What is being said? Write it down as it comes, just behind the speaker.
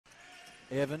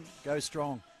Evan goes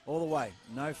strong all the way.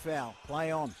 No foul.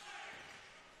 Play on.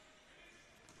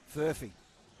 Furphy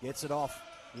gets it off.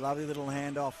 Lovely little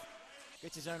handoff.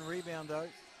 Gets his own rebound though.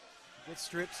 Gets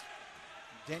stripped.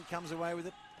 Dent comes away with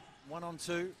it.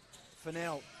 1-on-2.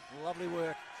 Fennell. Lovely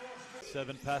work.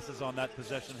 7 passes on that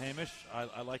possession, Hamish.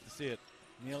 I like to see it.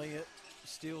 Nearly a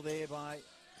steal there by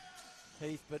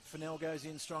Heath, but Fennell goes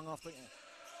in strong off the...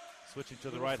 Switching to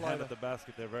the right hand of the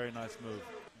basket there. Very nice move.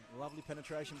 Lovely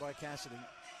penetration by Cassidy.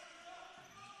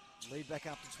 Lead back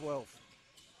up to 12.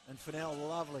 And Fennell,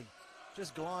 lovely.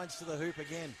 Just glides to the hoop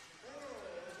again.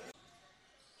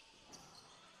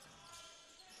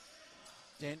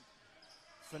 Dent,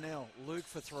 Fennell, Luke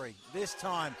for 3. This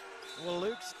time, well,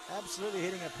 Luke's absolutely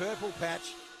hitting a purple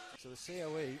patch. So the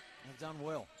COE have done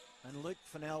well. And Luke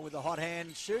Fennell with the hot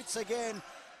hand shoots again.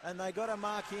 And they got to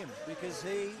mark him because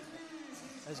he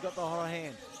has got the hot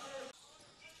hand.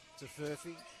 To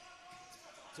Furphy,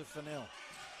 to Fennell.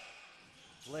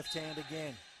 Left hand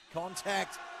again.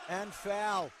 Contact and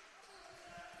foul.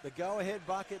 The go-ahead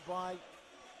bucket by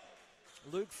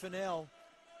Luke Fennell.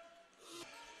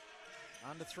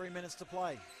 Under 3 minutes to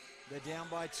play. They're down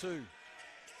by 2.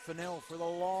 Fennell for the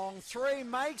long 3,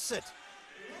 makes it.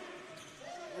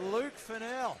 Luke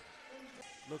Fennell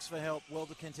looks for help, well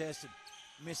contested.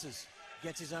 Misses,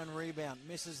 gets his own rebound,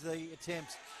 misses the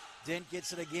attempt. Dent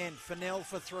gets it again. Fennell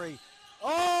for 3.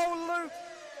 Oh, Luke